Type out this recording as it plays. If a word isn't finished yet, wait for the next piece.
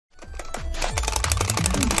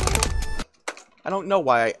I don't know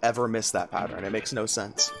why I ever miss that pattern. It makes no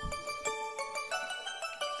sense.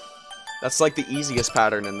 That's like the easiest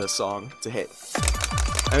pattern in this song to hit.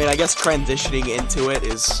 I mean, I guess transitioning into it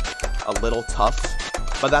is a little tough,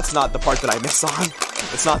 but that's not the part that I miss on.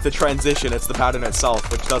 It's not the transition, it's the pattern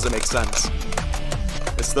itself, which doesn't make sense.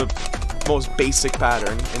 It's the most basic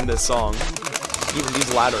pattern in this song. Even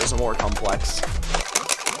these ladders are more complex.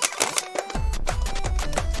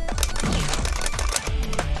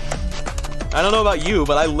 I don't know about you,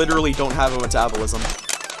 but I literally don't have a metabolism.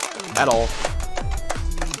 At all.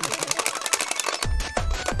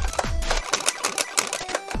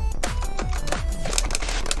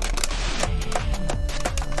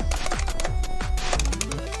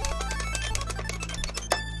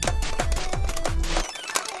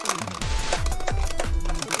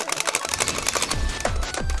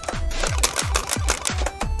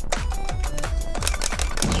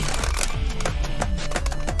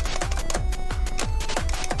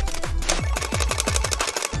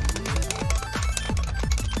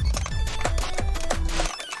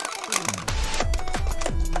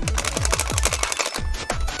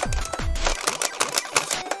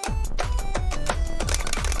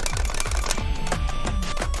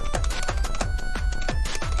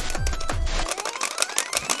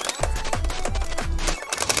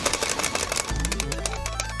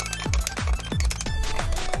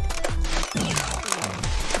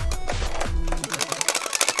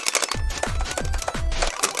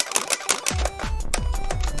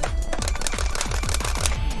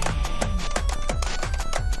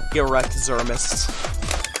 Get wrecked, Zermists.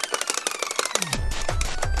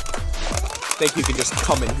 Think you can just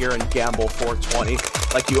come in here and gamble 420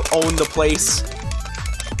 like you own the place.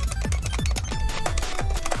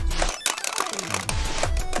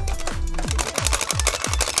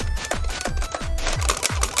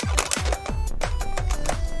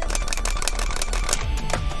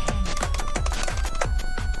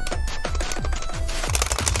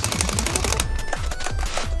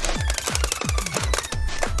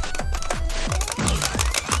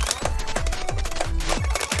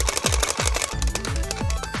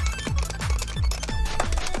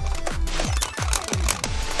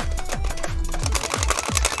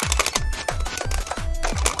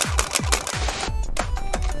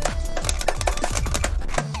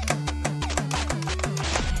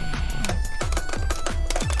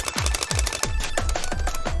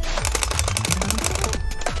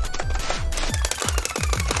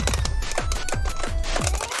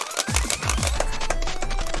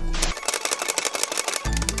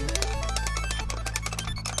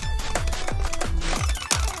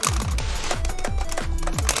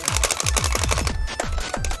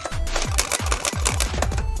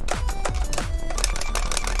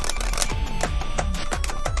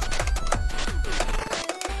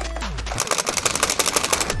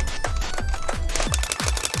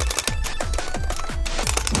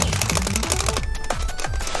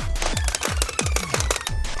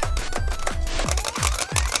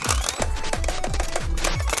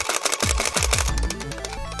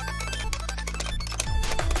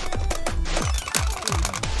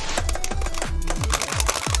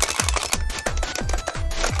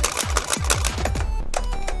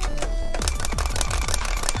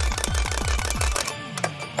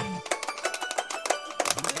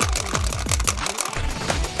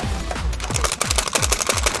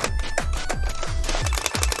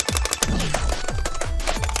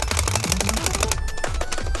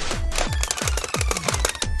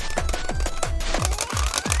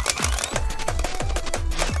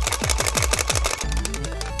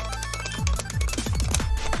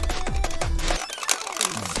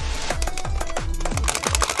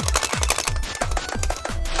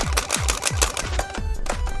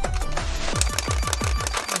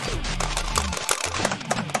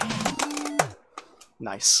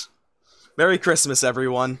 Nice. Merry Christmas,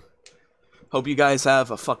 everyone. Hope you guys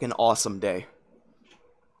have a fucking awesome day.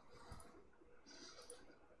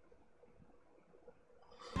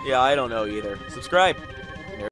 Yeah, I don't know either. Subscribe.